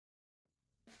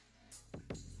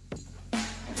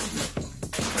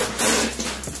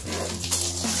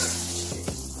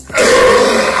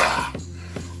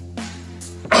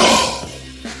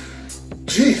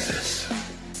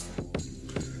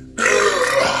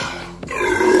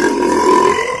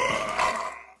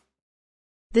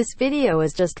This video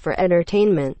is just for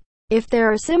entertainment. If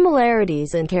there are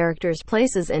similarities in characters,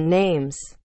 places, and names,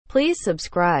 please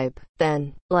subscribe,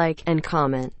 then like and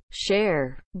comment,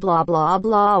 share, blah blah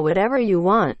blah, whatever you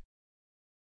want.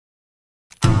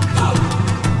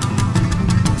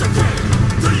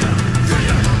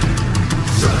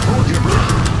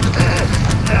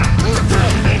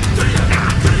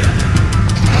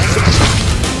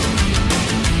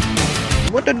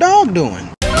 What the dog doing?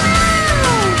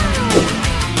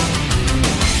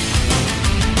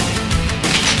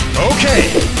 Okay.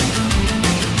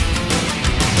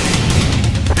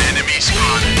 Enemy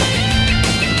spotted.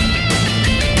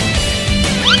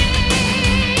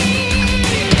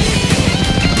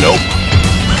 Nope.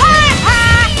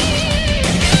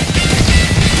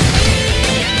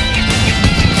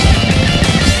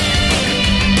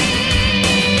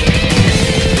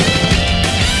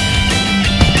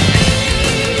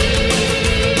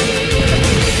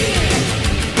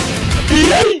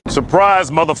 Surprise,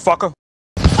 motherfucker.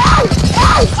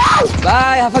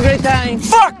 Bye, have a great time.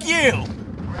 Fuck you!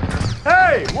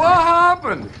 Hey, what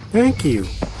happened? Thank you.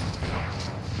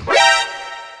 Wait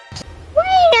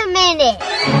a minute!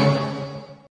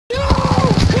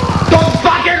 Don't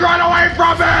fucking run away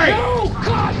from me! No,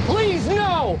 God, please,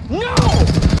 no! No!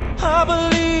 I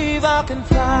believe I can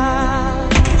fly.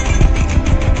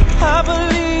 I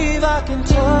believe I can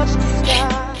touch the sky.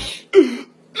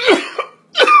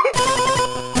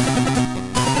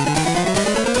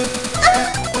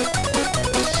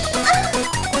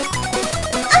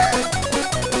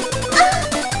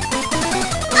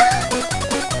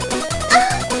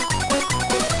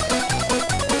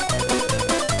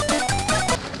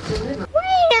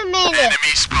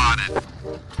 Enemy spotted.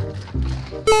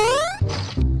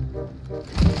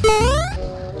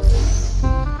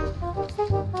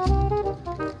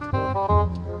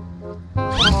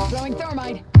 Throwing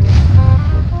thermite.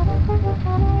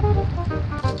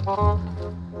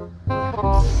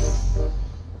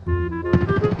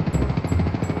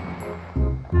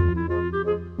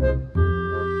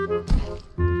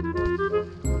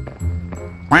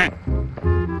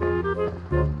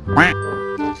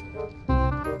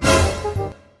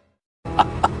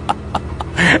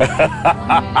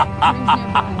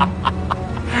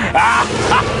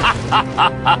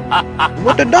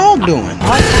 What the dog doing?